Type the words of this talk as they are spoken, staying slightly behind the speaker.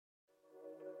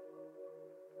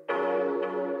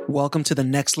Welcome to the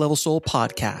Next Level Soul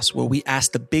podcast, where we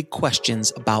ask the big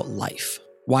questions about life.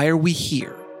 Why are we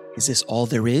here? Is this all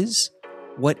there is?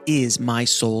 What is my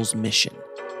soul's mission?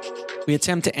 We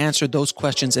attempt to answer those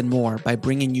questions and more by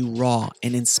bringing you raw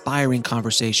and inspiring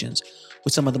conversations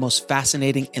with some of the most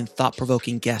fascinating and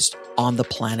thought-provoking guests on the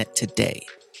planet today.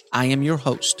 I am your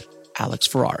host, Alex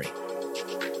Ferrari.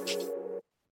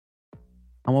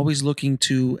 I'm always looking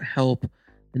to help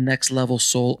the Next Level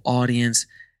Soul audience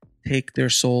take their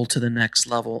soul to the next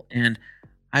level. And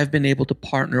I've been able to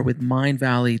partner with Mind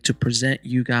Valley to present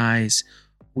you guys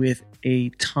with a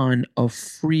ton of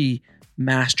free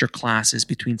master classes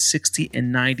between 60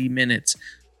 and 90 minutes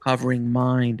covering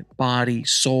mind, body,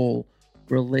 soul,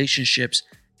 relationships,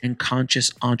 and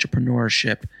conscious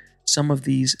entrepreneurship. Some of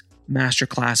these master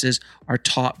classes are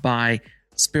taught by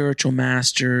spiritual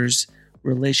masters,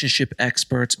 relationship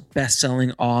experts,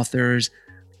 best-selling authors,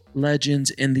 legends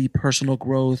in the personal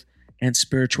growth and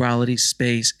spirituality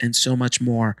space, and so much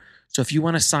more. So if you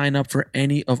want to sign up for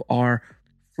any of our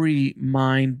free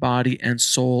mind, body, and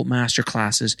soul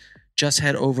masterclasses, just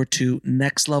head over to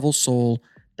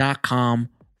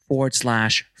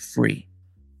nextlevelsoul.com/free.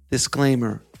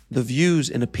 Disclaimer: the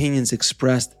views and opinions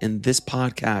expressed in this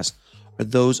podcast are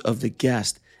those of the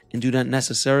guest and do not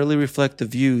necessarily reflect the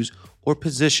views or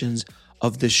positions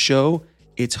of the show,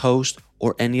 its host,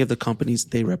 or any of the companies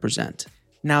they represent.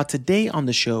 Now, today on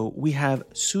the show, we have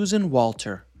Susan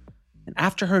Walter. And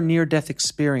after her near-death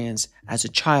experience as a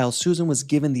child, Susan was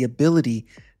given the ability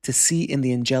to see in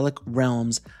the angelic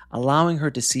realms, allowing her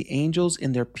to see angels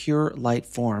in their pure light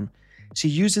form. She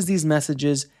uses these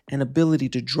messages and ability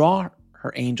to draw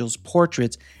her angels'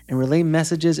 portraits and relay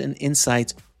messages and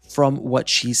insights from what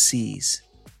she sees.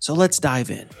 So let's dive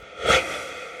in.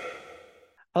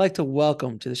 I'd like to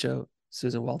welcome to the show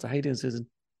Susan Walter. How you doing, Susan?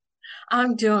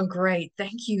 I'm doing great.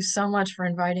 Thank you so much for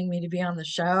inviting me to be on the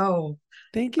show.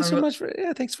 Thank you so much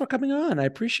thanks for coming on. I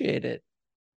appreciate it.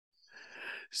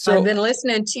 I've been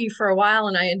listening to you for a while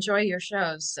and I enjoy your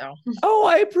shows. So,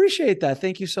 I appreciate that.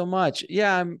 Thank you so much.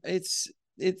 Yeah, it's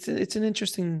an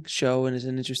interesting show, and it's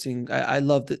an interesting. I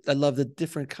love the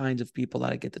different kinds of people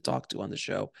that I get to talk to on the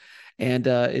show, and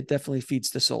it definitely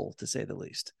feeds the soul, to say the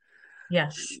least.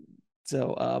 yes.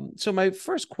 So my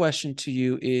first question to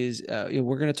you is,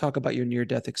 we're going to talk about your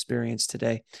near-death experience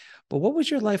today, but what was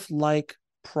your life like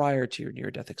prior to your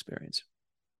near-death experience?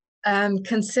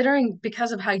 Considering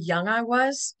because of how young I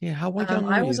was, Yeah, how young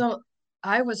were you?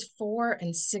 I was 4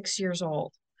 and 6 years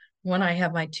old when I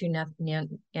had my two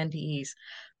NDEs.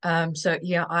 So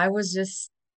yeah, I was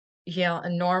just a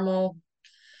normal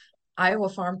Iowa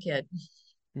farm kid.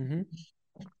 Mm-hmm.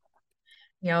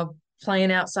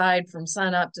 Playing outside from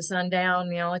sun up to sundown.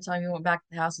 The only time you went back to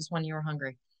the house is when you were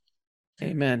hungry.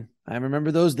 Amen. I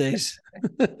remember those days.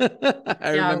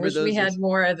 I wish we had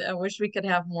more. I wish we could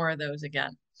have more of those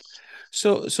again.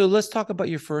 So let's talk about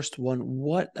your first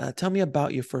one. Tell me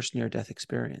about your first near-death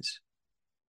experience.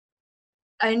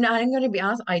 I'm going to be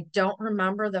honest. I don't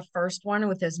remember the first one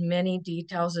with as many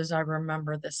details as I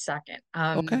remember the second.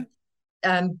 Okay.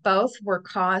 Both were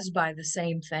caused by the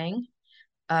same thing.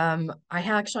 I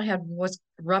actually had what's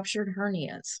ruptured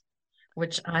hernias,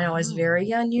 which I know is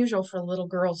very unusual for little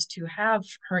girls to have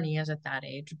hernias at that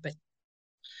age. But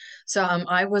so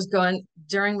I was going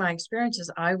during my experiences,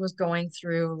 I was going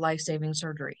through life-saving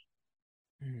surgery.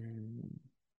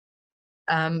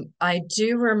 I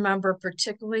do remember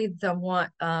particularly the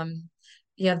one,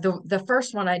 the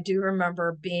first one I do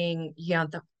remember being,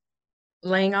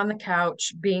 laying on the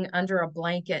couch, being under a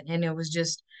blanket, and it was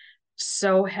just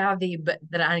so heavy, but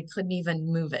that I couldn't even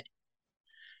move it.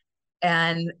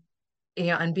 And,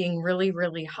 and being really,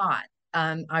 really hot.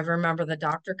 I remember the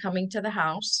doctor coming to the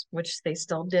house, which they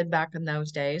still did back in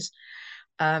those days.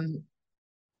 And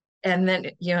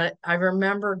then, I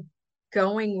remember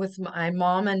going with my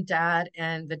mom and dad,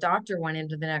 and the doctor went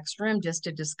into the next room just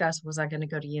to discuss, was I going to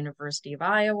go to University of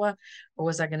Iowa or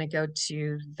was I going to go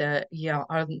to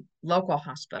our local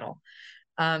hospital?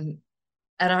 And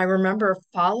I remember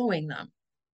following them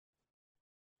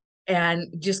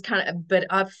and just kind of, but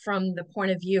up from the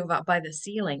point of view of up by the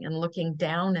ceiling and looking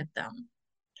down at them.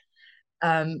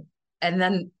 And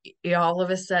then all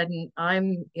of a sudden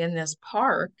I'm in this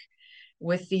park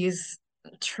with these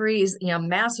trees,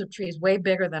 massive trees, way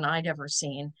bigger than I'd ever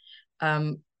seen.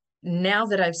 Now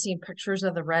that I've seen pictures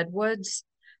of the redwoods,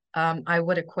 I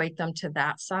would equate them to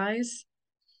that size.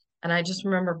 And I just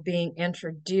remember being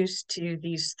introduced to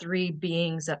these three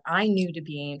beings that I knew to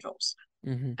be angels.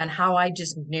 Mm-hmm. And how I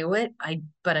just knew it,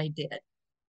 but I did.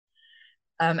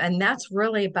 And that's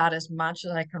really about as much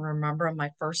as I can remember of my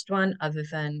first one, other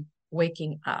than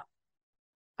waking up.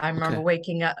 I remember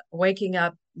waking up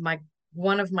my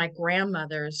one of my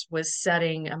grandmothers was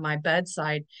sitting at my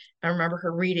bedside. I remember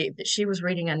her reading that she was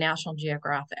reading a National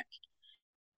Geographic,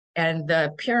 and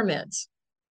the pyramids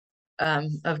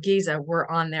of Giza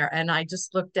were on there. And I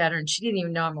just looked at her, and she didn't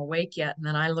even know I'm awake yet. And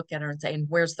then I look at her and say, "And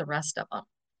where's the rest of them?"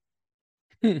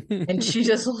 And she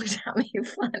just looked at me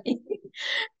funny.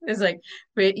 It's like,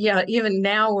 but yeah, even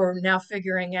now we're now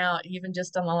figuring out, even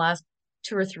just in the last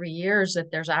 2 or 3 years,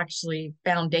 that there's actually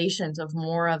foundations of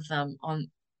more of them on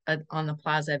the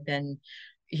plaza than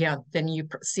yeah than you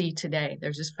see today.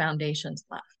 There's just foundations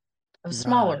left of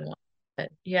smaller Right. ones,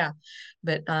 but yeah,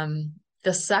 but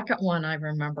the second one I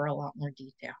remember a lot more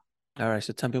detail. All right.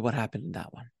 So tell me what happened in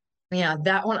that one. Yeah,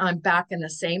 that one I'm back in the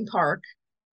same park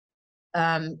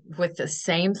with the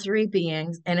same three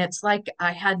beings, and it's like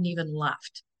I hadn't even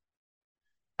left.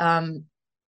 Um,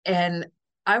 and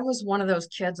I was one of those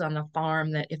kids on the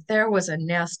farm that if there was a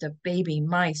nest of baby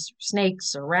mice or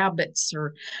snakes or rabbits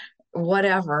or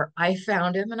whatever, I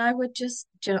found him and I would just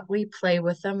gently play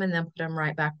with them and then put them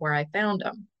right back where I found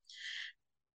them.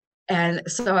 And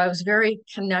so I was very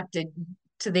connected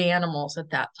to the animals at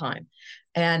that time.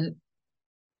 And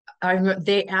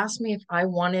they asked me if I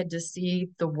wanted to see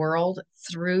the world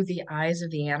through the eyes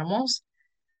of the animals.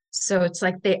 So it's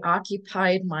like they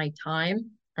occupied my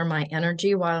time or my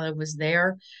energy while I was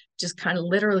there, just kind of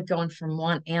literally going from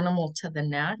one animal to the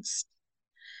next.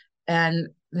 And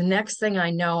the next thing I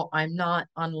know, I'm not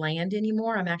on land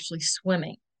anymore. I'm actually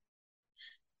swimming.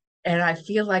 And I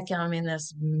feel like I'm in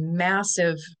this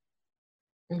massive,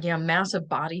 yeah, massive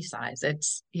body size.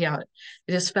 It's, yeah,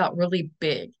 it just felt really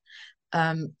big.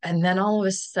 And then all of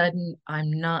a sudden,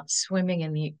 I'm not swimming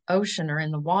in the ocean or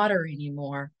in the water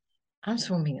anymore. I'm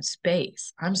swimming in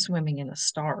space. I'm swimming in the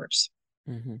stars.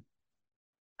 Mm-hmm.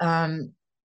 Um,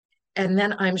 and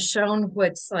then I'm shown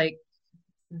what's like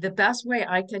the best way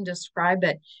I can describe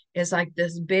it is like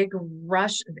this big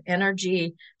rush of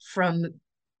energy from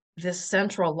this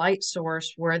central light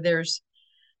source where there's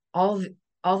all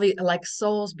all the like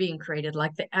souls being created,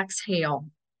 like the exhale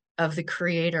of the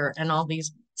creator, and all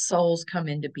these souls come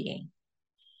into being.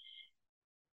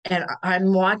 And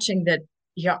I'm watching that,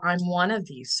 yeah, I'm one of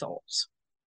these souls.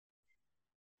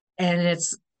 And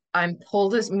it's I'm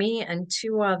pulled as me and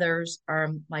two others are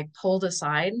like pulled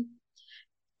aside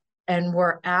and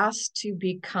we're asked to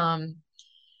become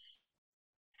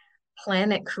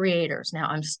planet creators. Now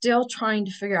I'm still trying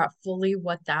to figure out fully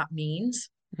what that means.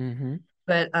 Mm-hmm.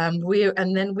 But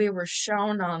we were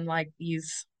shown on like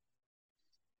these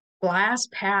glass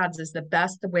pads is the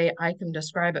best the way I can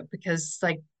describe it because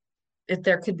like if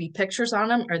there could be pictures on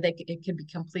them or it could be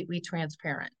completely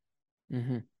transparent.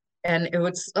 Mm-hmm. And it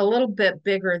was a little bit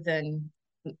bigger than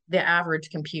the average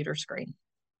computer screen.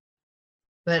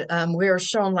 But we were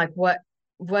shown like what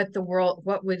the world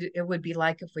what would it would be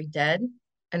like if we did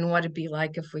and what it'd be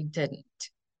like if we didn't.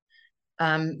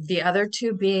 The other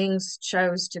two beings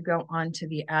chose to go on to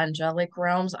the angelic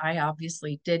realms. I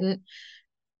obviously didn't,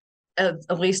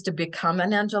 at least to become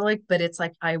an angelic, but it's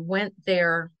like I went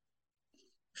there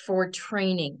for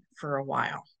training for a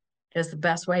while, is the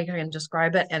best way I can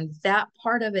describe it. And that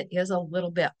part of it is a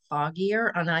little bit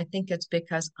foggier. And I think it's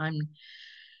because I'm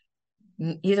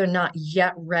either not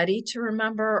yet ready to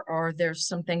remember or there's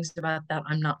some things about that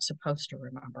I'm not supposed to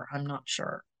remember. I'm not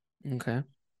sure. Okay.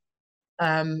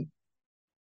 Um,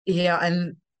 yeah,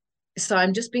 and so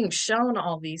I'm just being shown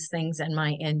all these things in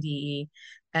my NDE,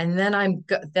 and then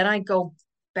I go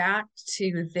back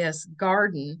to this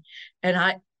garden, and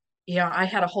I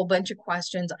had a whole bunch of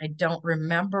questions. I don't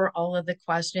remember all of the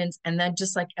questions, and then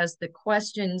just like as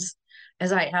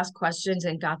I asked questions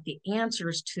and got the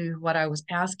answers to what I was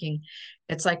asking,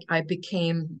 it's like I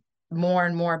became more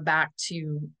and more back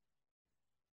to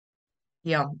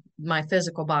my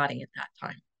physical body at that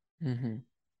time. Mm-hmm.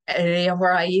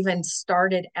 Where I even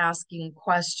started asking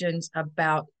questions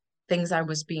about things I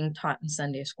was being taught in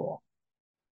Sunday school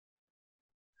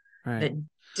Right. that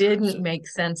didn't So, make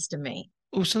sense to me.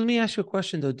 so let me ask you a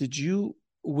question though.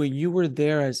 When you were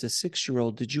there as a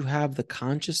 6-year-old, did you have the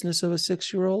consciousness of a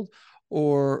 6-year-old,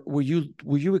 or were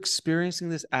you experiencing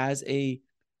this as a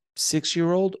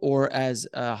 6-year-old or as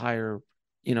a higher,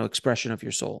 expression of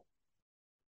your soul?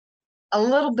 A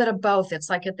little bit of both. It's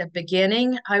like at the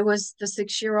beginning, I was the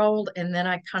 6-year-old, and then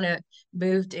I kind of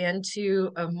moved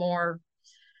into a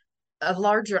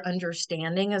larger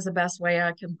understanding, is the best way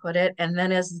I can put it. And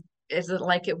then as it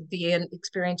like it the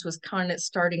experience was kind of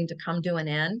starting to come to an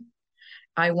end,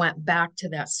 I went back to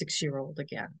that 6-year-old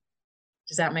again.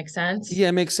 Does that make sense? Yeah,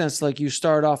 it makes sense. Like you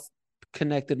start off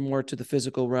connected more to the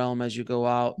physical realm as you go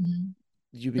out, Mm-hmm.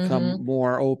 you become Mm-hmm.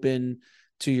 more open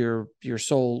to your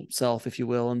soul self, if you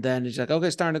will, and then it's like, okay,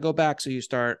 it's starting to go back, so you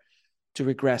start to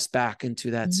regress back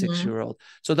into that Mhm. 6-year-old.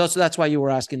 So that's why you were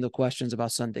asking the questions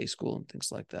about Sunday school and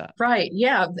things like that. Right.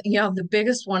 Yeah. The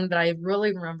biggest one that I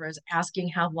really remember is asking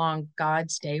how long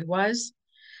God's day was,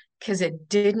 because it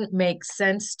didn't make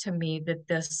sense to me that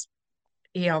this,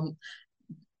 you know,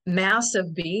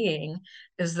 massive being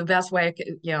is the best way I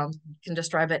could, can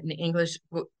describe it in English.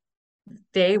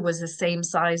 Day was the same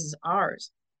size as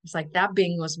ours. It's like that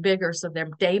being was bigger, so their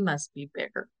day must be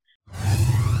bigger.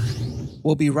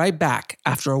 We'll be right back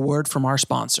after a word from our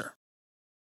sponsor.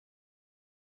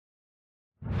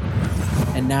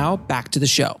 And now back to the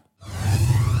show.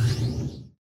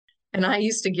 And I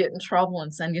used to get in trouble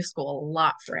in Sunday school a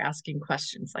lot for asking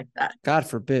questions like that. God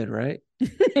forbid, right?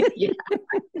 Yeah.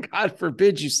 God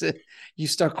forbid you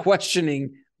start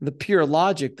questioning the pure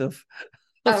logic of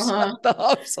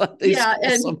Uh-huh. Sunday Yeah, school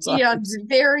and sometimes. the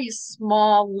very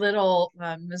small little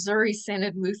Missouri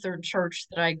Synod Lutheran church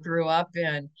that I grew up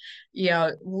in,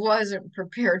 wasn't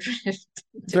prepared to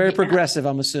Very be. progressive,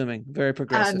 I'm assuming. Very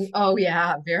progressive. Oh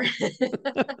yeah, very.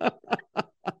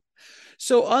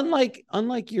 So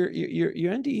unlike your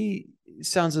NDE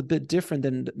sounds a bit different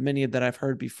than many that I've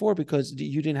heard before, because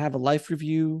you didn't have a life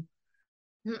review.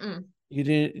 Mm-mm. You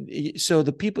didn't. So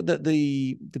the people that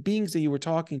the beings that you were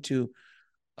talking to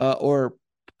or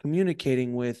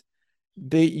communicating with,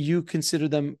 you consider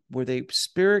them, were they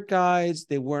spirit guides?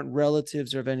 They weren't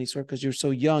relatives or of any sort, because you're so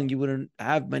young, you wouldn't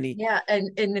have many. Yeah, and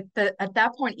at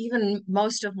that point, even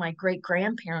most of my great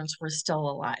grandparents were still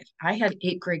alive. I had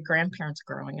eight great grandparents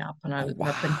growing up, and I Oh, was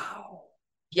up in. wow.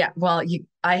 Yeah, well,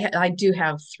 I do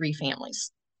have three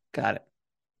families. Got it.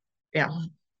 Yeah.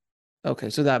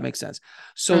 Okay, so that makes sense.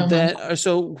 So Hmm. then,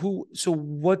 so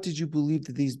what did you believe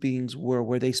that these beings were?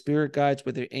 Were they spirit guides?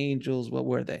 Were they angels? What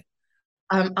were they?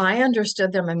 I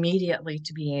understood them immediately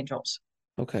to be angels.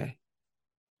 Okay.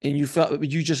 And you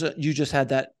just had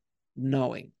that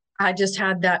knowing. I just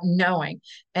had that knowing,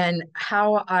 and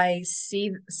how I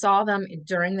saw them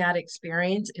during that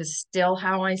experience is still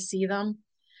how I see them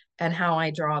and how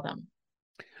I draw them.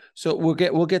 So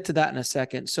we'll get to that in a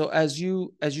second. So as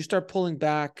you start pulling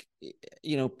back,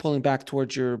 pulling back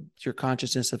towards your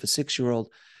consciousness of a 6-year-old,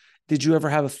 did you ever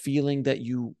have a feeling that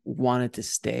you wanted to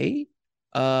stay?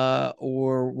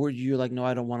 Or were you like, no,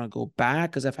 I don't want to go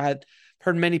back? Because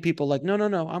heard many people like, no, no,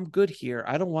 no, I'm good here.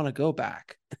 I don't want to go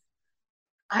back.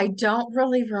 I don't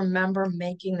really remember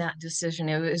making that decision.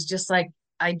 It was just like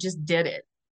I just did it.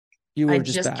 You I were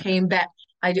just just back. came back.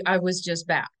 I was just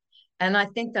back, and I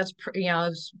think it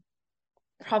was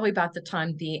probably about the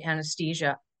time the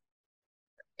anesthesia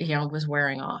was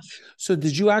wearing off. So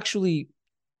did you actually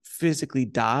physically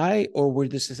die, or were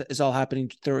this is all happening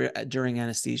during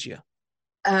anesthesia?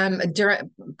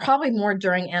 During Probably more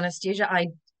during anesthesia.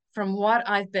 From what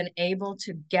I've been able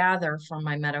to gather from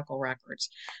my medical records,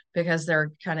 because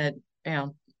they're kind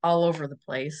of all over the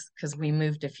place because we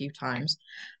moved a few times.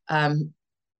 Um,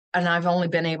 and I've only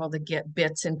been able to get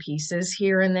bits and pieces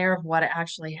here and there of what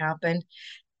actually happened.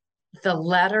 The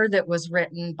letter that was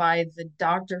written by the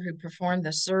doctor who performed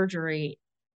the surgery,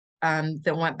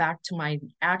 that went back to my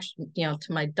action, to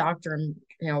my doctor,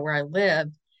 where I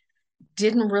lived,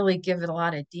 didn't really give it a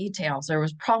lot of details. There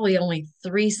was probably only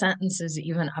three sentences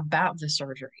even about the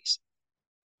surgeries.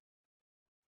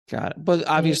 Got it. But And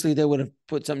obviously they would have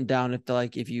put something down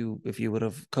if you would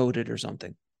have coded or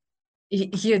something.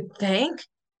 you'd think,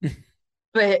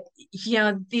 but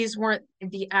these weren't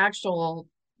the actual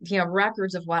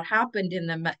records of what happened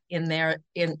in there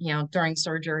during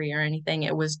surgery or anything.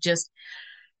 It was just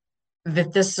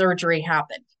that this surgery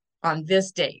happened on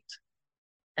this date,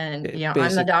 and Okay, I'm the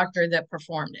basic. doctor that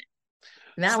performed it,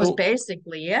 and that was So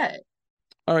basically it.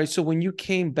 all right. So when you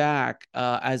came back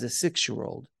as a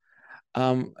 6-year-old,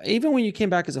 even when you came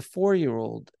back as a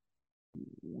 4-year-old,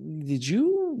 did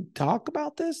you talk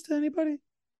about this to anybody?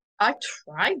 I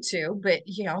tried to, but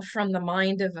from the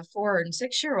mind of a 4 and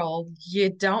 6-year-old, you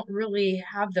don't really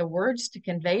have the words to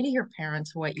convey to your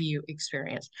parents what you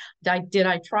experienced. Did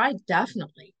I try?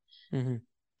 Definitely. Mm-hmm.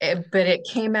 But it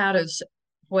came out of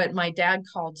what my dad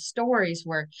called stories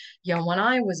where, when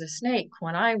I was a snake,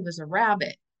 when I was a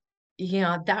rabbit,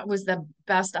 that was the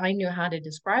best I knew how to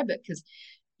describe it. Because,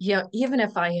 even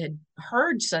if I had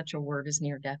heard such a word as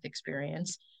near death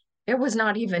experience, it was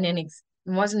not even in,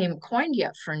 wasn't even coined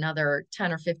yet for another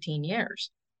 10 or 15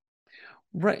 years.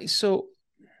 Right. So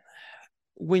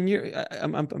when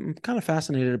I'm kind of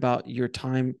fascinated about your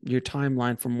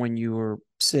timeline from when you were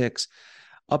 6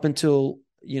 up until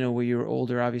when you were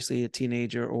older, obviously a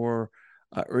teenager or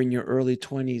in your early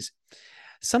 20s.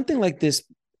 Something like this,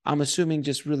 I'm assuming,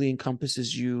 just really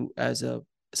encompasses you as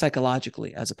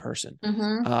psychologically as a person.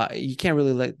 Mm-hmm. You can't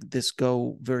really let this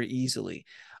go very easily.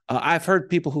 I've heard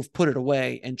people who've put it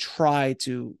away and try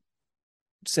to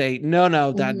say, no,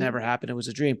 no, that Mm-hmm. never happened. It was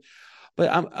a dream.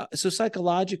 But so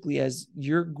psychologically, as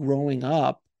you're growing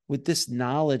up with this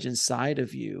knowledge inside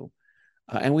of you,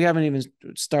 and we haven't even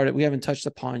started, we haven't touched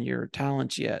upon your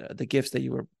talents yet, the gifts that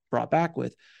you were brought back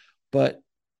with. But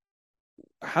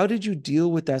how did you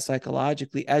deal with that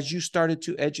psychologically as you started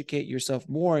to educate yourself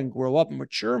more and grow up and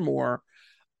mature more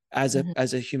Mm-hmm.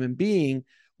 as a human being,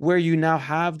 where you now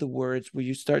have the words, where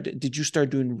you start, did you start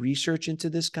doing research into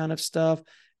this kind of stuff?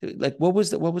 Like what was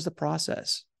the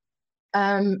process?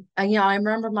 I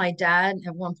remember my dad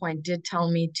at one point did tell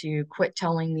me to quit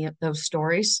telling me those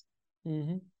stories.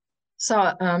 Mm-hmm. So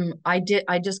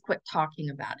I just quit talking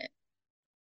about it.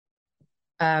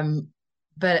 Um,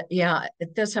 but yeah,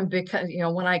 at this time, because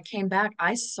when I came back,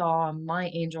 I saw my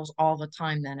angels all the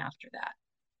time then after that.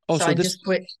 Oh, So so I this, just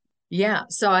quit. Yeah,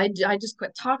 so I just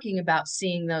quit talking about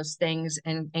seeing those things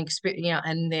and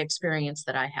and the experience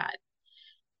that I had.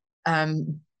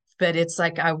 Um, but it's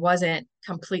like I wasn't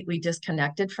completely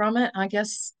disconnected from it, I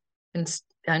guess, and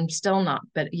I'm still not.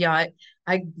 But yeah,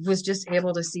 I was just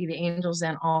able to see the angels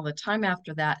then all the time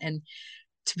after that. And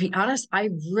to be honest, I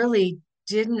really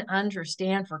didn't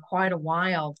understand for quite a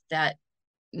while that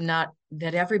not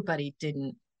that everybody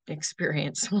didn't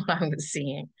experience what I was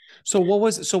seeing. so what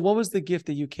was the gift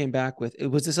that you came back with?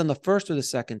 Was this on the first or the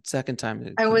second time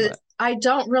it came back? I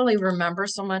don't really remember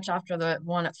so much after the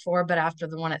one at 4, but after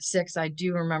the one at 6, I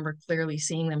do remember clearly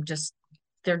seeing them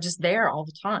they're just there all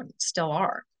the time. Still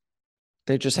are.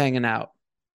 They're just hanging out.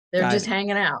 They're Got just it.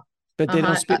 hanging out. But they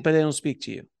don't Uh-huh. speak. But they don't speak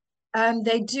to you.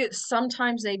 They do.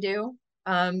 Sometimes they do.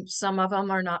 Some of them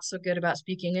are not so good about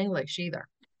speaking English either.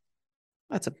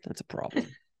 That's a problem.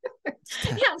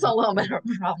 Yeah, it's a little bit of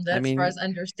a problem I as far as mean,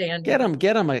 understanding.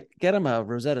 get them a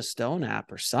Rosetta Stone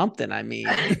app or something. I mean,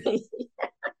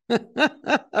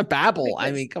 a Babel.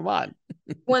 I Because mean, come on.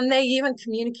 when they even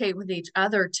communicate with each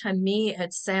other, to me,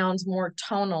 it sounds more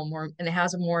tonal, more, and it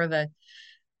has more of a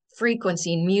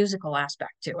frequency musical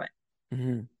aspect to it.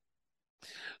 Mhm.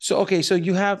 So okay, so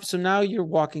you have so now you're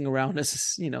walking around as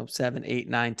 7, 8,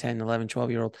 9, 10, 11,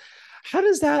 12 year old. How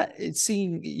does that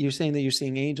seeing you're saying that you're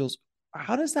seeing angels,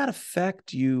 how does that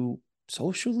affect you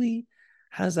socially?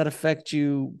 How does that affect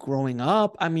you growing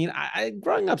up? I mean,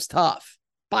 growing up's tough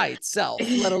by itself,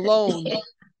 let alone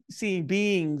seeing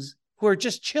beings who are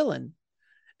just chilling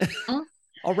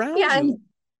around Yeah, you. and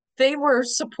they were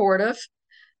supportive.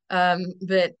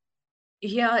 But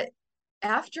yeah,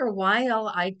 after a while,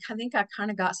 I think I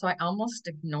kind of got so I almost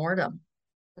ignored them,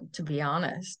 to be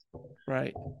honest.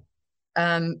 Right.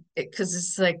 Because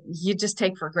it's like you just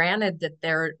take for granted that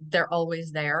they're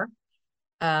always there.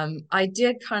 I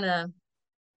did kind of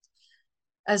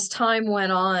as time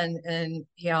went on, and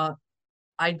yeah,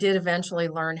 I did eventually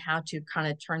learn how to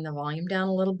kind of turn the volume down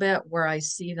a little bit, where I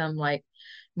see them like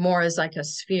more as like a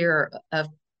sphere of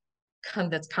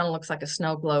that's kind of looks like a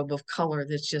snow globe of color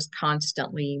that's just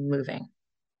constantly moving.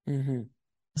 Mm-hmm.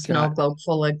 A snow Got globe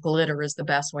full of glitter is the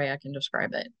best way I can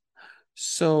describe it.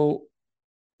 so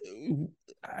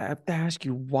I have to ask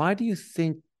you, why do you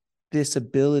think this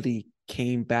ability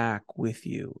came back with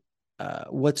you?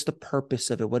 What's the purpose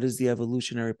of it? What is the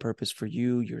evolutionary purpose for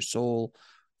you, your soul,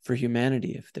 for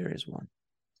humanity, if there is one?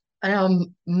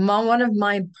 One of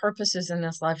my purposes in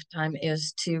this lifetime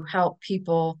is to help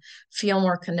people feel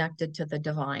more connected to the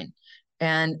divine.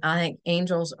 And I think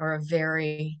angels are a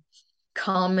very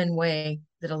common way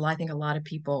that I think a lot of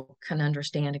people can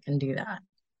understand and can do that.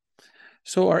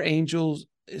 So are angels?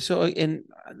 So and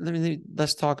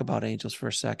let's talk about angels for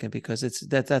a second because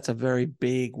that's a very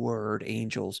big word,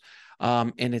 angels,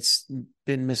 and it's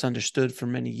been misunderstood for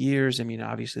many years. I mean,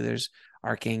 obviously, there's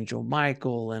Archangel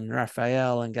Michael and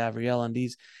Raphael and Gabriel and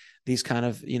these kind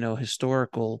of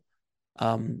historical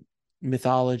um,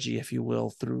 mythology, if you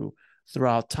will,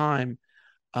 throughout time.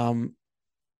 Um,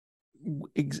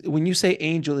 when you say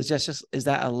angel, is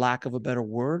that a lack of a better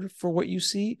word for what you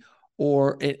see,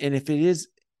 or and if it is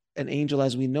an angel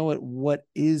as we know it, what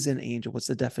is an angel? What's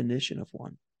the definition of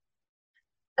one?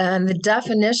 And the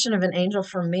definition of an angel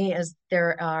for me is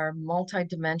there are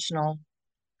multidimensional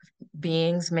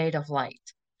beings made of light.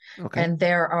 Okay. And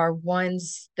there are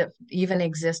ones that even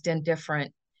exist in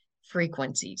different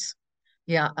frequencies.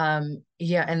 Yeah,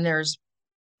 and there's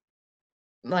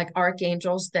like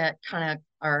archangels that kind of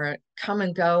are come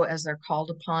and go as they're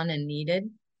called upon and needed.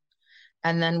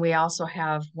 And then we also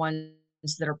have ones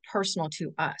that are personal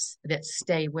to us that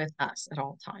stay with us at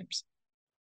all times.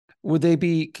 Would they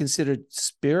be considered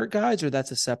spirit guides, or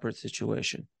that's a separate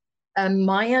situation? And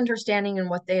my understanding and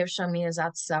what they have shown me is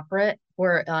that's separate,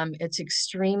 where it's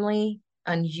extremely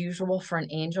unusual for an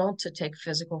angel to take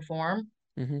physical form,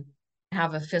 Hmm.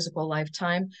 have a physical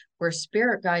lifetime, where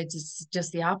spirit guides is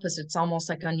just the opposite. It's almost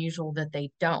like unusual that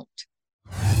they don't.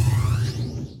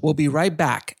 We'll be right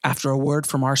back after a word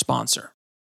from our sponsor.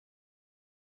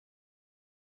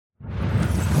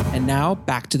 And now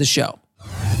back to the show.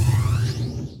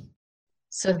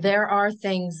 So there are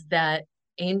things that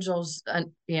angels,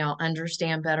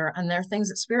 understand better, and there are things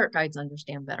that spirit guides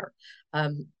understand better.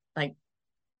 Like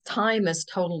time is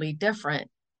totally different,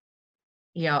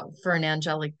 for an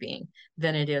angelic being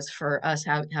than it is for us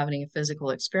having a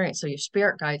physical experience. So your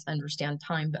spirit guides understand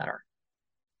time better.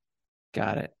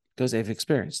 Got it. Because they've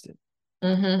experienced it.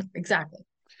 Exactly.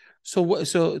 So what?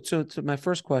 So to my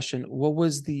first question, what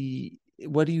was the?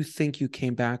 What do you think you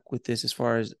came back with this as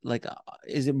far as like,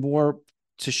 is it more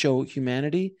to show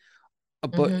humanity,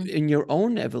 but hmm in your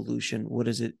own evolution, what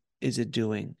is it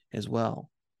doing as well?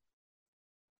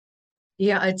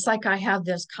 Yeah, it's like I have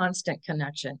this constant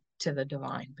connection to the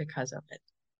divine because of it.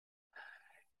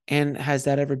 And has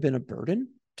that ever been a burden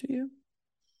to you?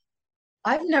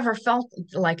 I've never felt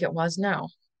like it was. No,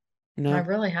 I No.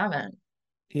 really haven't.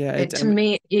 Yeah. It to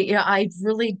me, I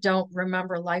really don't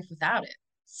remember life without it.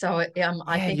 So I Yeah.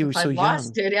 think You if were I so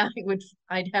lost young, it,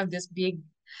 I'd have this big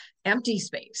empty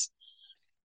space.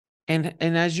 and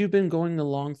as you've been going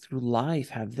along through life,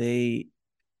 have they?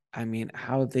 I mean,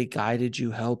 how have they guided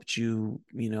you, helped you?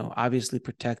 Obviously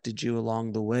protected you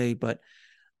along the way, but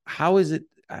how is it?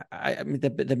 I mean,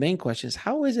 the main question is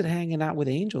how is it hanging out with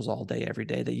angels all day, every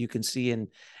day that you can see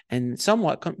and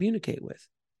somewhat communicate with?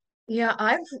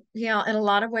 Yeah, in a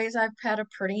lot of ways, I've had a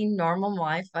pretty normal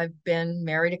life. I've been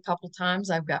married a couple times.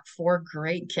 I've got four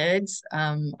great kids.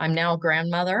 I'm now a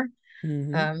grandmother.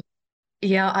 Mm-hmm. Um,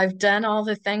 yeah, I've done all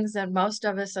the things that most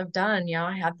of us have done.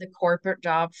 I had the corporate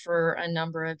job for a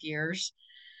number of years.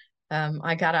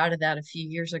 I got out of that a few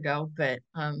years ago, but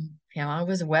I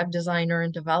was a web designer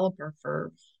and developer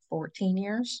for 14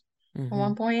 years at Mm-hmm.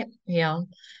 one point.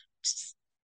 Just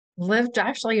lived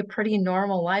actually a pretty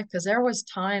normal life because there was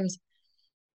times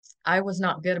I was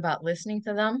not good about listening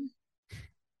to them.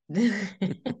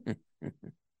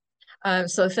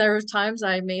 So there were times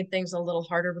I made things a little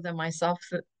harder than myself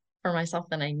for myself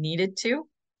than I needed to.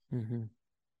 Mm-hmm.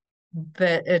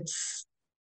 But it's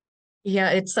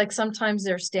like sometimes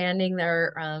they're standing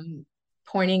there,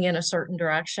 pointing in a certain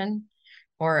direction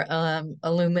or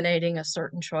illuminating a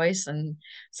certain choice. And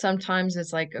sometimes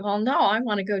it's like, well, no, I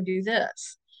want to go do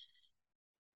this.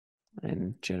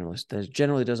 And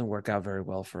generally doesn't work out very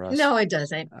well for us. No, it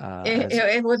doesn't. As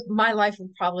It would, my life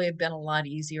would probably have been a lot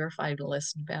easier if I'd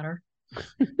listened better.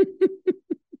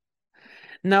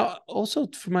 Now, also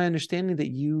from my understanding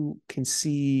that you can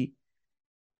see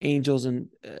angels and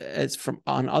as from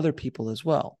on other people as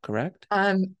well, correct?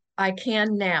 I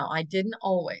can now. I didn't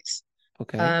always.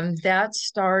 Okay. That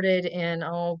started in,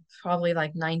 probably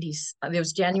like 90. It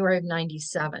was January of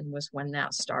 97 was when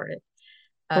that started.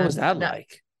 What was that That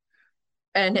like?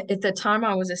 and at the time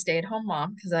I was a stay-at-home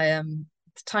mom because I at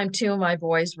the time two of my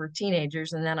boys were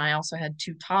teenagers and then I also had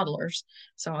two toddlers.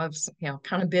 So I was,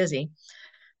 kind of busy.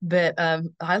 But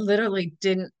I literally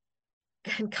didn't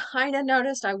and kind of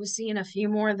noticed I was seeing a few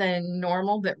more than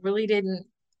normal, but really didn't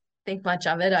think much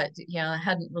of it. I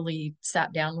hadn't really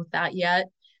sat down with that yet.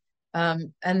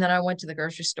 And then I went to the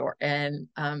grocery store and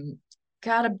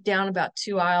got down about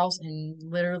 2 aisles and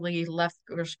literally left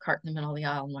the grocery cart in the middle of the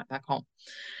aisle and went back home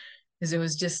because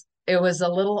it was a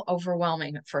little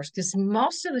overwhelming at first because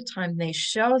most of the time they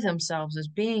show themselves as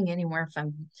being anywhere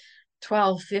from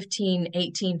 12, 15,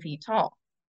 18 feet tall.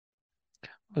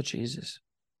 Oh, Jesus.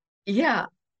 Yeah.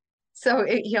 So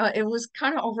it was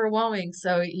kind of overwhelming.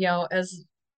 So, as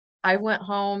I went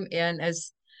home and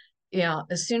as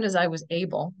soon as I was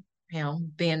able,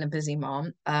 being a busy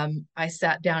mom, I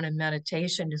sat down in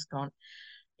meditation, just going,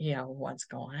 what's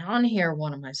going on here?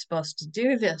 What am I supposed to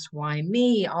do this? Why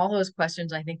me? All those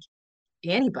questions I think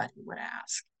anybody would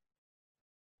ask.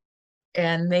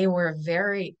 And they were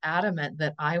very adamant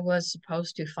that I was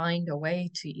supposed to find a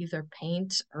way to either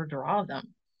paint or draw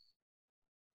them.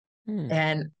 Hmm.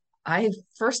 And I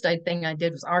think I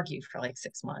did was argue for like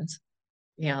 6 months.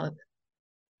 You know,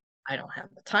 I don't have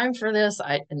the time for this.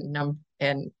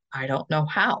 And I don't know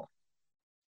how.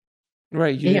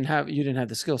 Right. Yeah, You didn't have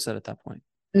the skill set at that point.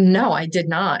 no, I did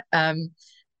not.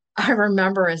 I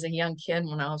remember as a young kid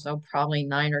when I was probably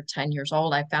 9 or 10 years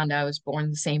old, I found I was born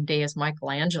the same day as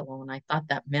Michelangelo, and I thought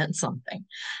that meant something.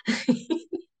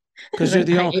 because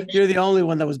you're the only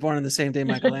one that was born on the same day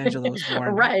Michelangelo was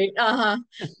born. Right.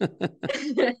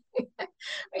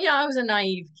 Yeah, I was a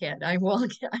naive kid. I will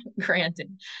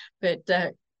granted, but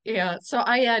yeah. So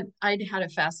I'd had a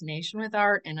fascination with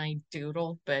art, and I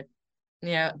doodled, but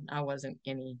yeah, I wasn't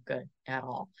any good at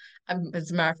all.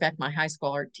 As a matter of fact, my high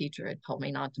school art teacher had told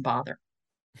me not to bother.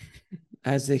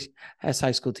 As they as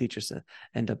high school teachers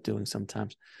end up doing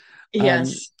sometimes. Um,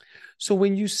 Yes. so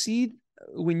when you see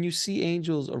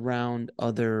angels around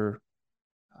other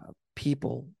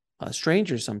people,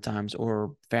 strangers sometimes, or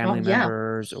Oh, family yeah.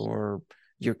 members, or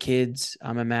your kids,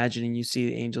 I'm imagining you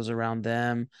see angels around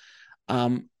them.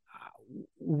 Um,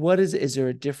 what is there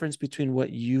a difference between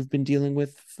what you've been dealing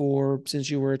with for since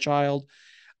you were a child?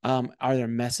 Are there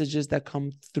messages that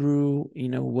come through?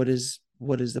 What is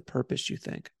the purpose, you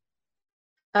think?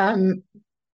 Um,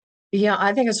 yeah,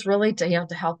 I think it's really to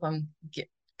help them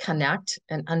connect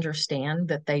and understand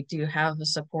that they do have a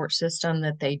support system,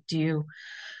 that they do,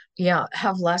 yeah,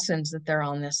 have lessons that they're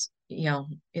on this,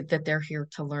 that they're here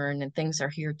to learn and things are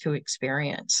here to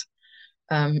experience.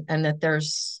 And that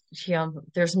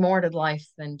there's more to life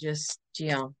than just,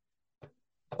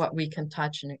 what we can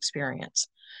touch and experience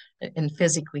and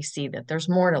physically see, that there's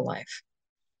more to life.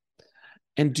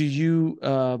 And do you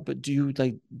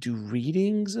like do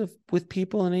readings of with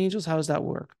people and angels? How does that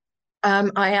work?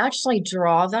 I actually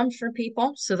draw them for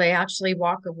people. So they actually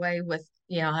walk away with,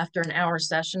 after an hour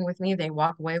session with me, they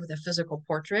walk away with a physical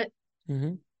portrait.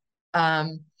 Mm-hmm.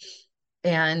 Um,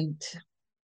 and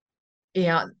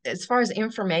as far as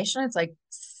information, it's like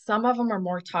some of them are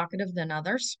more talkative than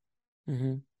others.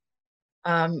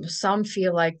 Mm-hmm. Some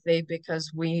feel like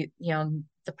because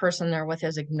the person they're with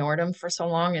has ignored them for so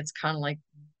long, it's kind of like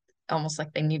almost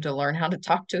like they need to learn how to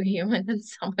talk to a human in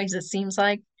some ways, it seems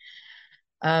like.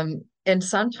 And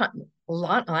sometimes,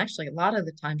 actually, a lot of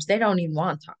the times, they don't even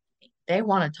want to talk to me. They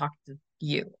want to talk to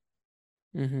you.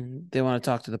 Mm-hmm. They want to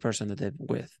talk to the person that they're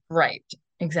with. Right.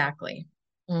 Exactly.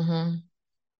 Hmm.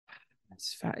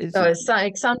 Is So it it's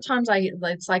like sometimes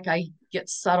it's like I get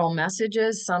subtle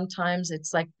messages. Sometimes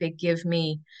it's like they give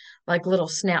me like little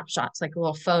snapshots, like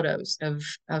little photos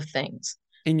of things.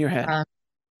 in your head Um,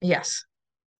 yes.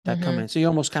 that come Hmm. in? So you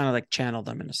almost kind of like channel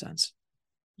them in a sense.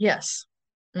 Yes.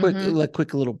 Hmm.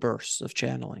 Quick little bursts of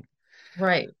channeling.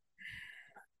 Right.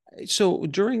 So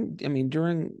during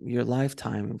your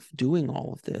lifetime of doing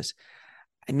all of this,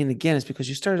 I mean, again, it's because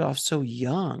you started off so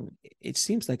young. It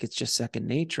seems like it's just second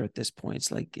nature at this point.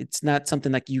 It's like it's not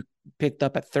something like you picked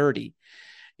up at 30,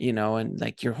 and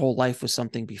like your whole life was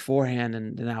something beforehand,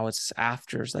 and now it's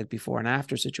after. It's like before and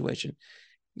after situation.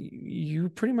 You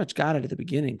pretty much got it at the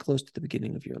beginning, close to the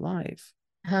beginning of your life.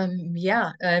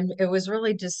 Yeah. It was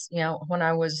really just, when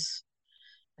I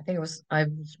think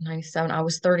I'm 97. I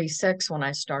was 36 when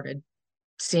I started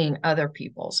seeing other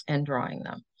people's and drawing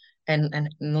them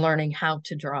and learning how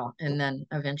to draw and then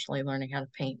eventually learning how to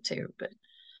paint too. But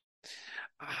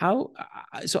How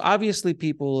so obviously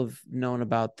people have known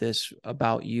about this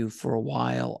about you for a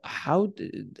while.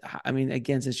 I mean,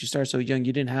 again, since you started so young,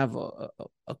 you didn't have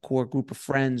a core group of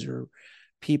friends or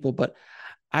people, but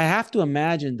I have to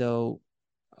imagine though,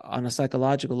 on a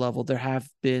psychological level, there have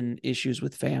been issues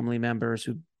with family members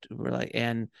who were like,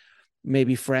 and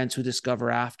maybe friends who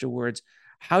discover afterwards.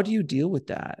 How do you deal with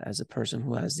that as a person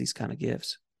who has these kind of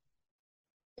gifts?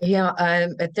 yeah,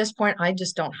 at this point, I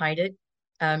just don't hide it.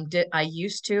 I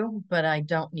used to, but I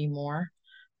don't anymore.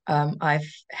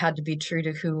 I've had to be true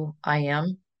to who I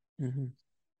am.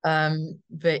 Mm-hmm.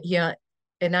 But yeah,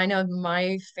 and I know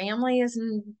my family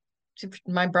isn't,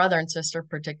 my brother and sister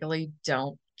particularly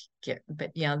don't get,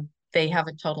 but yeah, they have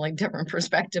a totally different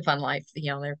perspective on life.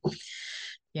 They're,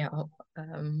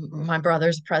 my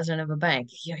brother's president of a bank.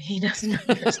 He doesn't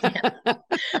understand.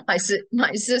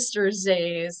 My sister's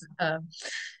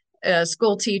a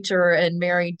school teacher and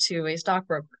married to a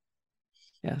stockbroker.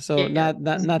 Yeah, so Yeah,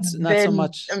 not so been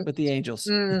much with the angels.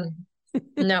 no,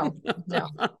 no.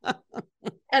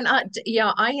 And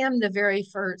I am the very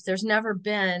first. There's never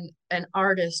been an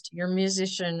artist, your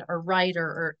musician or writer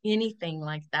or anything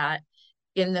like that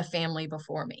in the family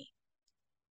before me.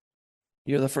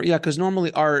 You're the first, yeah, because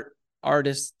normally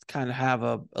artists kind of have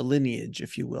a lineage,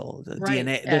 if you will, the Right.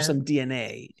 DNA. There's some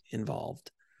DNA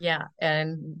involved. Yeah,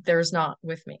 and there's not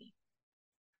with me.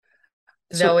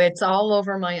 Though So it's all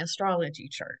over my astrology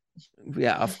chart,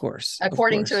 yeah, of course, of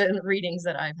according to course. the readings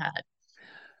that I've had.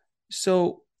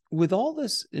 So with all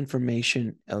this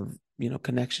information of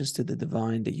connections to the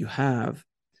divine that you have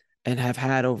and have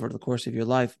had over the course of your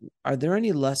life, are there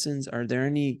any lessons? Are there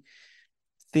any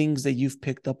things that you've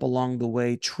picked up along the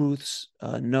way, truths,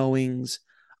 knowings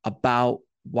about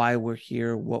why we're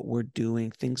here, what we're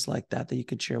doing, things like that that you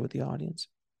could share with the audience?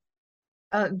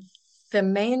 Uh, the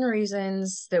main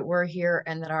reasons that we're here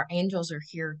and that our angels are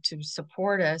here to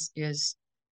support us is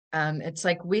it's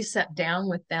like we sit down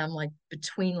with them like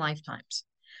between lifetimes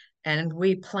and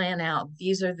we plan out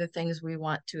these are the things we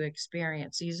want to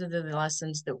experience. These are the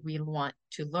lessons that we want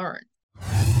to learn.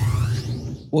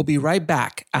 We'll be right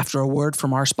back after a word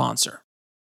from our sponsor.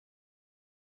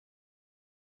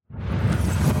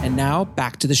 And now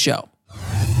back to the show.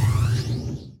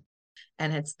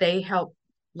 And it's they help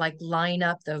like line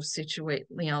up those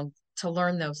to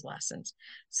learn those lessons.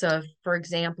 So for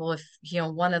example, if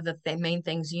one of the main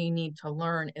things you need to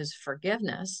learn is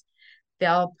forgiveness,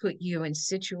 they'll put you in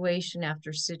situation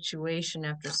after situation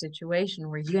after situation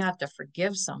where you have to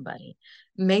forgive somebody,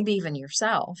 maybe even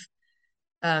yourself,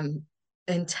 um,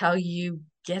 until you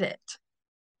get it.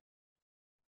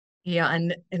 Yeah,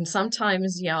 and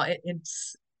sometimes,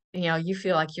 it's you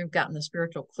feel like you've gotten the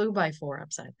spiritual clue by four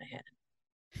upside the head.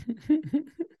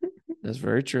 That's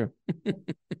very true.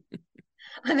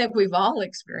 I think we've all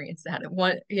experienced that at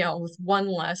one, with one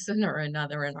lesson or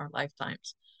another in our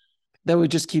lifetimes. That we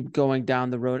just keep going down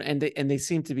the road, and they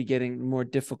seem to be getting more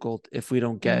difficult if we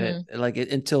don't get it. Like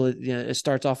until it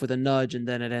starts off with a nudge, and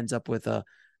then it ends up with a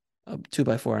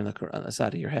 2x4 on the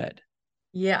side of your head.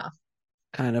 Yeah.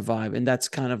 Kind of vibe, and that's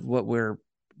kind of what we're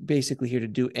basically here to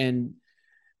do. And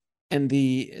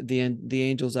the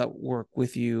angels that work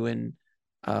with you, and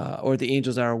or the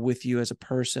angels that are with you as a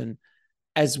person,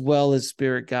 as well as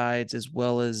spirit guides, as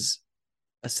well as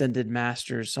ascended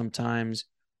masters sometimes,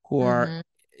 who are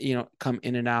come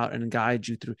in and out and guide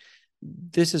you through.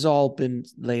 This has all been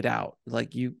laid out.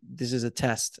 Like this is a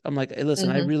test. I'm like, hey,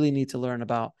 listen, I really need to learn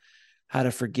about how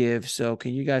to forgive. So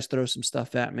can you guys throw some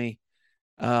stuff at me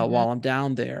while I'm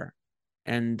down there?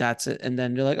 And that's it. And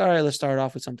then you're like, all right, let's start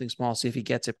off with something small, see if he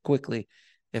gets it quickly.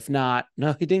 If not,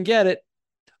 no, he didn't get it.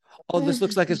 Oh, this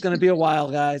looks like it's going to be a while,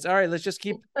 guys. All right, let's just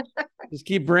keep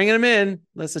bringing him in.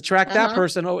 Let's attract that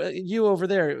person. Oh, you over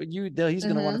there, he's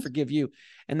going to want to forgive you.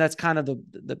 And that's kind of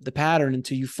the pattern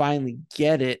until you finally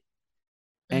get it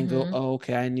and go, oh,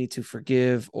 okay, I need to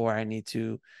forgive, or I need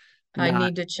to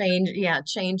need to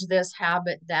change this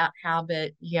habit, that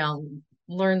habit,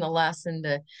 learn the lesson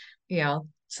to,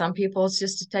 some people it's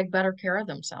just to take better care of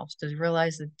themselves, to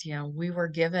realize that, we were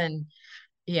given,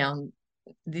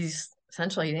 these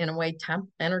essentially in a way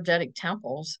energetic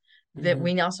temples that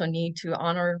we also need to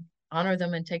honor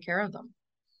them and take care of them.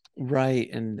 Right.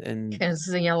 And because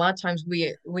a lot of times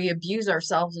we abuse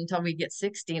ourselves until we get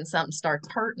 60 and something starts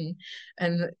hurting,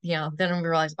 and then we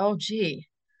realize, oh gee,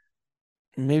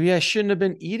 maybe I shouldn't have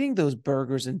been eating those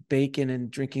burgers and bacon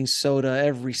and drinking soda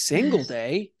every single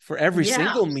day for every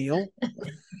single meal.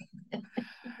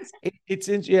 It's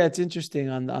interesting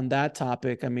on that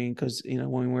topic. I mean, because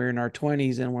when we're in our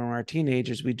 20s and when we're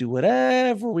teenagers, we do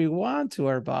whatever we want to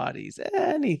our bodies,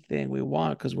 anything we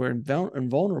want, because we're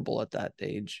invulnerable at that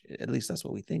age. At least that's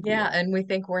what we think. Yeah, and we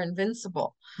think we're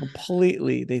invincible.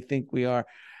 Completely, they think we are.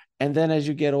 And then as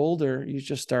you get older, you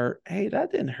just start, hey,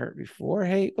 that didn't hurt before.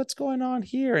 Hey, what's going on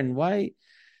here? And why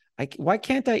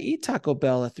can't I eat Taco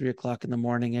Bell at 3:00 in the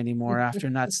morning anymore after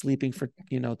not sleeping for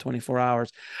 24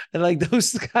 hours? And like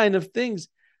those kind of things.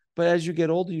 But as you get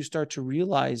older, you start to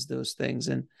realize those things,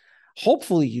 and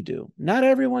hopefully you do. Not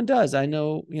everyone does, I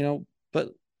know, but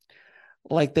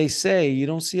like they say, you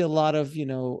don't see a lot of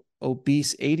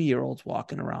obese 80-year-olds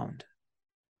walking around.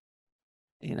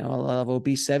 A lot of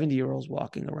obese 70-year-olds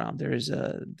walking around. There's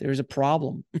a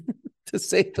problem, to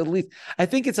say the least. I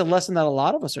think it's a lesson that a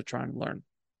lot of us are trying to learn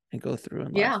and go through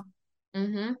in life.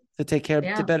 To take care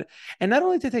to better, and not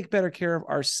only to take better care of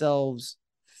ourselves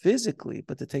physically,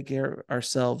 but to take care of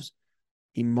ourselves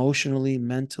emotionally,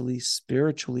 mentally,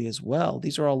 spiritually as well.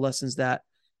 These are all lessons that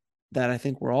I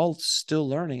think we're all still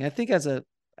learning. I think as a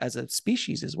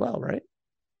species as well, right?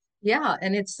 Yeah,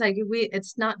 and it's like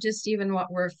it's not just even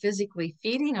what we're physically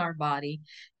feeding our body.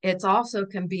 It's also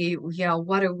can be,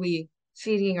 what are we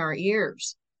feeding our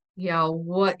ears?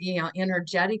 What,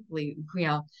 energetically,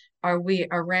 are we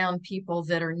around people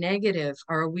that are negative?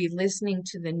 Are we listening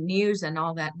to the news and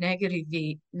all that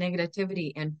negativity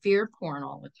and fear porn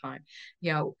all the time?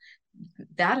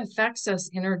 That affects us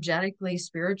energetically,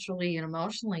 spiritually, and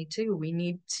emotionally too. We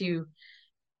need to,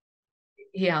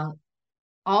 yeah,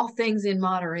 all things in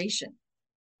moderation.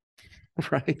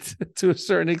 Right. To a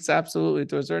certain extent, absolutely.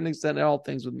 To a certain extent, all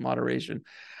things with moderation.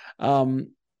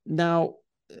 Now,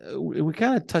 we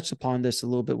kind of touched upon this a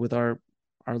little bit with our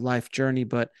life journey,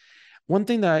 but one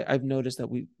thing that I've noticed that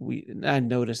I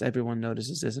noticed, everyone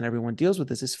notices this and everyone deals with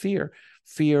this, is fear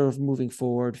of moving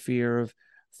forward, fear of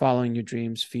following your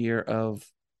dreams, fear of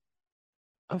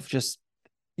of just,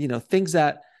 things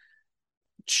that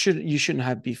you shouldn't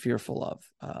have be fearful of.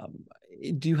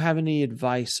 Do you have any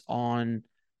advice on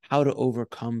how to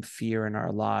overcome fear in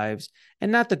our lives?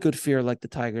 And not the good fear like the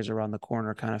tigers around the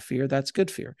corner kind of fear. That's good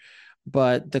fear.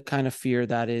 But the kind of fear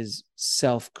that is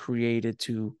self-created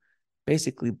to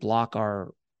basically block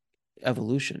our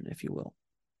evolution, if you will.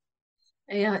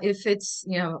 Yeah, if it's,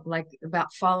 like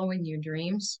about following your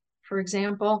dreams, for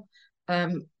example,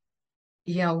 um,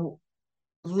 you know,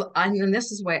 I mean,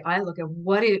 this is the way I look at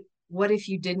what if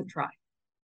you didn't try?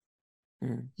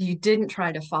 Mm. You didn't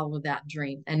try to follow that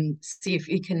dream and see if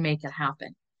you can make it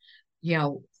happen. You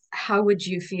know, how would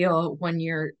you feel when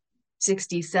you're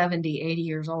 60, 70, 80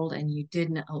 years old and you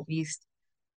didn't at least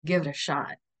give it a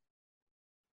shot?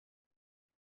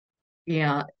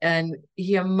 Yeah. And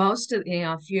most of,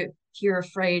 if you're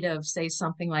afraid of, say,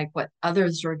 something like what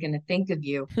others are going to think of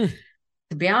you,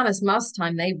 to be honest, most of the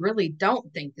time they really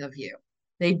don't think of you.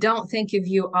 They don't think of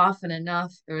you often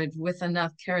enough or with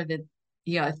enough care that,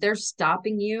 if they're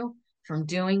stopping you from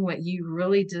doing what you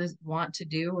really want to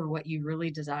do or what you really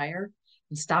desire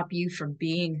and stop you from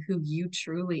being who you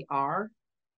truly are,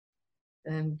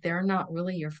 then they're not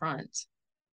really your friends.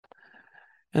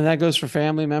 And that goes for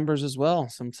family members as well.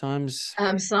 Sometimes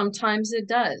Sometimes it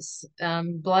does.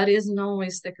 Blood isn't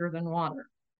always thicker than water.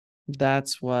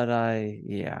 that's what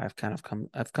yeah, I've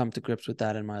come to grips with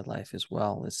that in my life as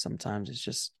well. Is sometimes it's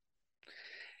just,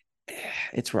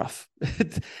 it's rough.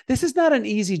 This is not an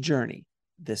easy journey,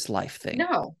 this life thing.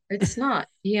 No, it's not.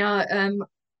 Yeah,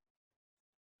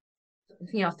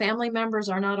 family members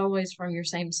are not always from your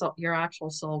same soul, your actual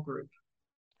soul group.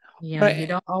 You Right.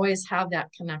 don't always have that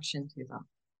connection to them.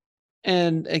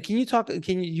 And can you talk,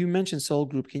 you mentioned soul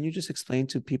group. Can you just explain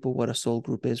to people what a soul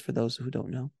group is for those who don't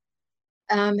know?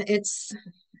 It's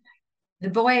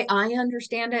the way I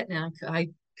understand it. Now,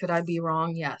 could I be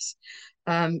wrong? Yes.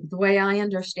 The way I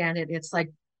understand it, it's like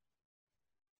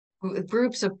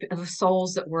groups of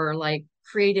souls that were like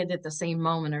created at the same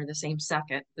moment or the same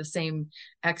second, the same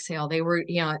exhale. They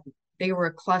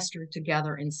were clustered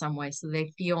together in some way, so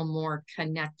they feel more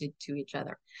connected to each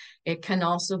other. It can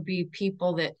also be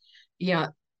people that, you know,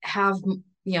 have,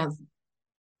 you know,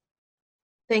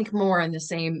 think more in the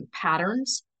same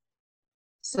patterns.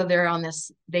 So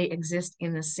they exist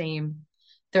in the same,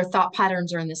 their thought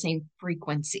patterns are in the same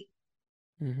frequency.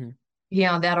 Mm-hmm.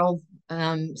 Yeah, that old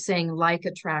saying, like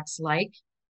attracts like.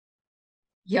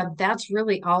 Yeah, that's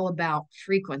really all about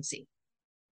frequency.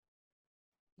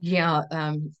 Yeah,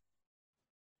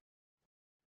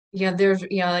 there's,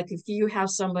 like if you have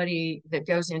somebody that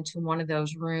goes into one of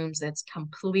those rooms that's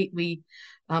completely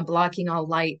blocking all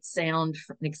light, sound,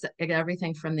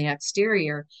 everything from the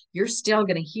exterior, you're still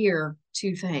going to hear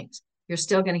two things. You're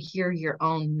still going to hear your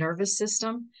own nervous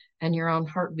system and your own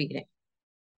heart beating.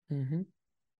 Mm-hmm.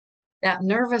 That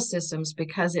nervous system's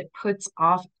because it puts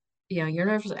off, your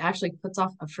nerves actually puts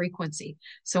off a frequency.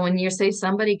 So when you say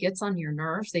somebody gets on your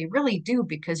nerves, they really do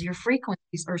because your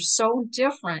frequencies are so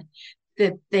different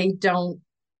that they don't,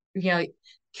 you know,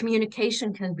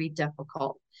 communication can be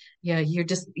difficult. Yeah,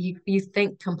 you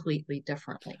think completely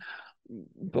differently.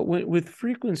 But with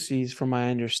frequencies, from my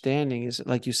understanding, is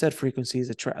like you said,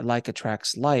 frequencies like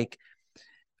attracts like.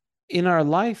 In our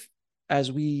life,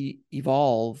 as we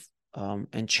evolve,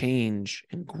 and change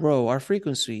and grow, our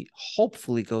frequency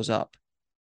hopefully goes up.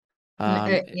 Um,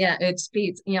 Yeah, it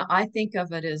speeds. I think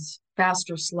of it as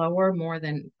faster, slower, more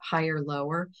than higher,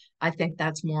 lower. I think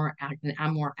that's a more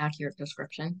accurate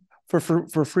description. for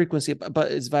frequency,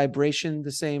 but is vibration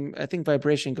the same? I think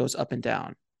vibration goes up and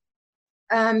down.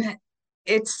 Um,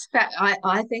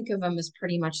 I think of them as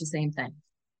pretty much the same thing.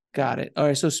 Got it. All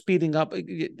right. So speeding up,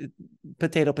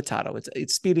 potato, potato.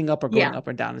 It's speeding up or going Yeah, up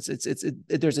or down. There's a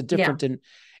yeah, difference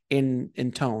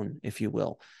in tone, if you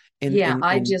will. yeah. In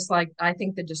I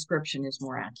think the description is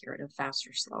more accurate of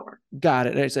faster, slower. Got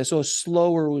it. So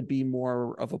slower would be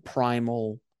more of a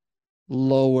primal,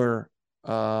 lower.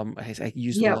 I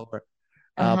used Yep. lower,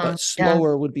 Uh-huh. but Yeah.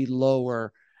 slower would be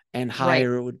lower, and Right.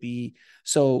 higher would be,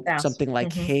 so Fast. something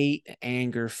like Hmm. hate,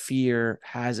 anger, fear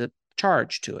has a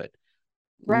charge to it.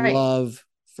 Right. Love,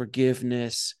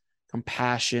 forgiveness,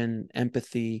 compassion,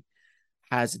 empathy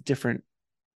has a different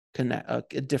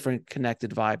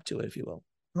connected vibe to it, if you will.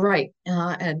 Right.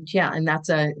 And yeah, and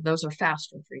those are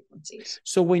faster frequencies.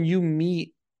 So when you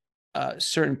meet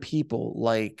certain people,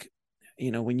 like,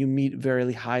 when you meet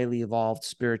very highly evolved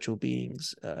spiritual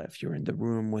beings, if you're in the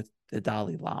room with the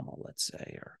Dalai Lama, let's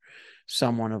say, or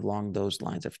someone along those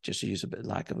lines, if just to use a bit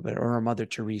lack of a better, or a Mother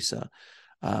Teresa,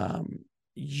 um,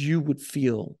 you would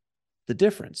feel the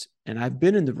difference. And I've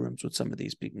been in the rooms with some of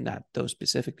these people, not those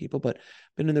specific people, but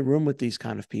been in the room with these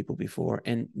kind of people before.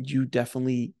 And you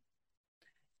definitely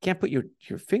can't put your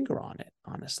finger on it,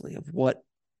 honestly, of what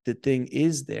the thing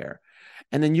is there.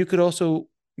 And then you could also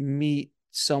meet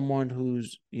someone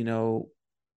who's,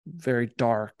 very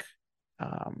dark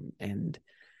and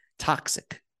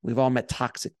toxic. We've all met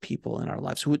toxic people in our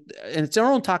lives and it's their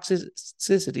own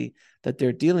toxicity that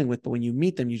they're dealing with. But when you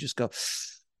meet them, you just go,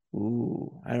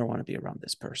 ooh, I don't want to be around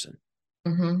this person.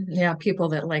 Mm-hmm. Yeah, people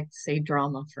that like to say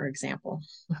drama, for example.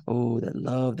 Oh, that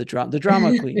love the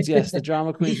drama queens. Yes, the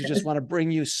drama queens who just Yes. want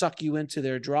to suck you into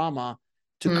their drama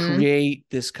to Mm-hmm. create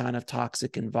this kind of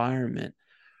toxic environment.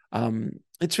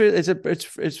 It's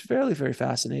fairly, very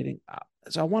fascinating.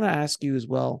 So I want to ask you as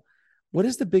well, what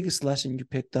is the biggest lesson you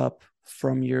picked up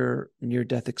from your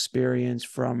near-death experience,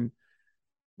 from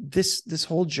this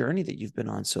whole journey that you've been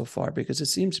on so far? Because it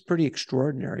seems pretty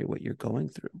extraordinary what you're going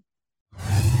through.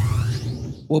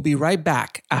 We'll be right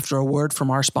back after a word from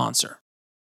our sponsor.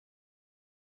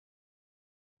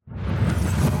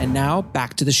 And now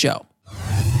back to the show.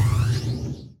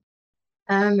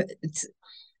 I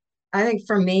think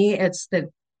for me, it's that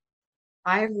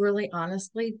I really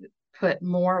honestly put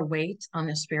more weight on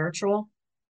the spiritual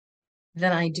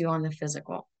than I do on the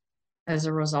physical as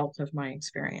a result of my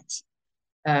experience.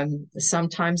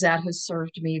 Sometimes that has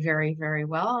served me very, very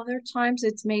well. Other times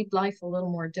it's made life a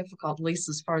little more difficult, at least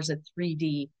as far as a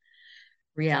 3D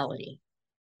reality.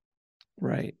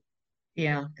 Right.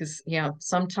 Yeah, because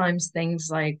sometimes things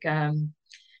like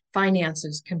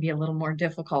finances can be a little more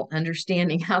difficult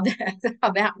understanding how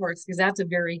that works, because that's a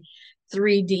very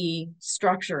 3D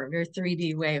structure, a very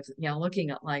 3D way of looking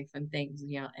at life and things.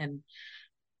 And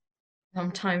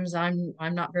sometimes I'm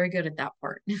not very good at that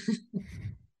part.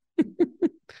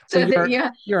 Well, So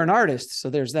that you're an artist, so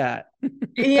there's that.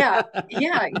 yeah,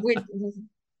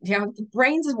 the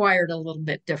brain's wired a little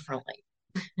bit differently.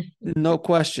 No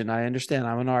question. I understand.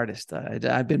 I'm an artist.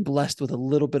 I've been blessed with a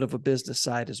little bit of a business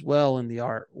side as well in the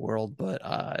art world, but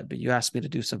you asked me to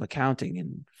do some accounting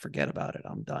and forget about it.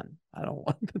 I'm done. I don't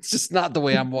want. It's just not the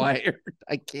way I'm wired.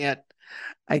 I can't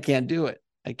do it.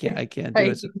 I can't do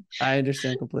Right. it. So I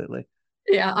understand completely.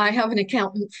 Yeah, I have an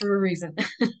accountant for a reason.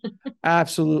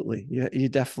 Absolutely. You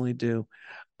definitely do.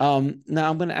 Now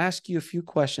I'm going to ask you a few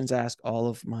questions. I ask all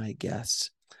of my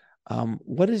guests.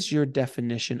 What is your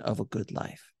definition of a good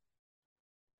life?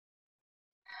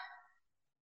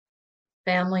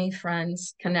 Family,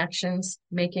 friends, connections,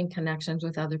 making connections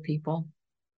with other people.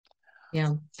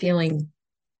 Feeling,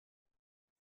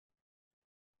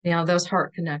 those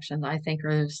heart connections, I think,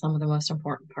 are some of the most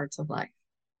important parts of life.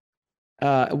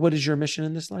 What is your mission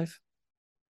in this life?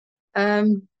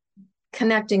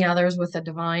 Connecting others with the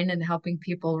divine and helping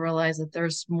people realize that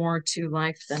there's more to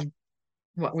life than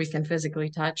what we can physically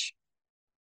touch.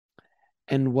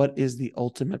 And what is the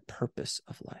ultimate purpose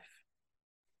of life?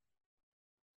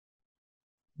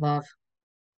 Love.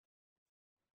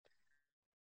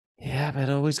 Yeah, but it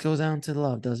always goes down to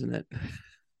love, doesn't it?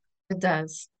 It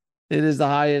does. It is the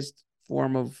highest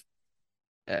form of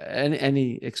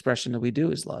any expression that we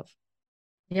do is love.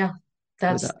 Yeah,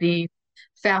 that's Without the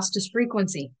fastest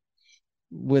frequency,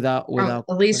 without at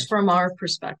least question. from our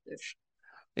perspective.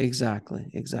 Exactly.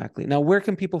 Now, where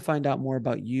can people find out more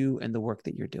about you and the work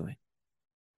that you're doing?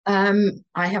 I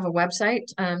have a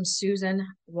website,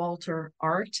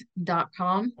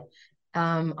 SusanWalterArt.com.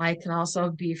 I can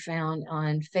also be found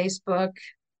on Facebook,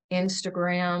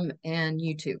 Instagram, and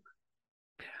YouTube.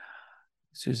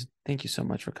 Susan, thank you so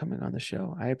much for coming on the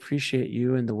show. I appreciate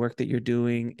you and the work that you're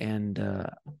doing, and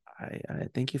I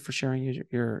thank you for sharing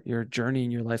your journey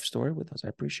and your life story with us. I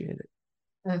appreciate it.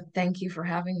 Thank you for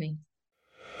having me.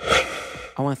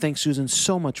 I want to thank Susan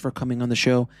so much for coming on the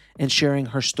show and sharing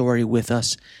her story with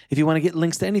us. If you want to get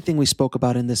links to anything we spoke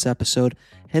about in this episode,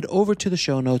 head over to the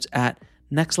show notes at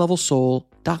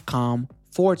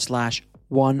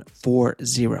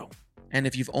nextlevelsoul.com/140. And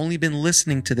if you've only been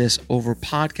listening to this over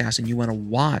podcast and you want to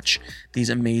watch these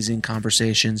amazing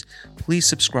conversations, please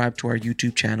subscribe to our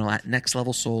YouTube channel at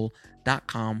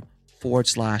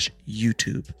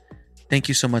nextlevelsoul.com/YouTube. Thank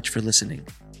you so much for listening.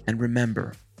 And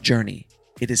remember, Journey,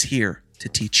 it is here to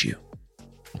teach you.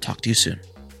 I'll talk to you soon.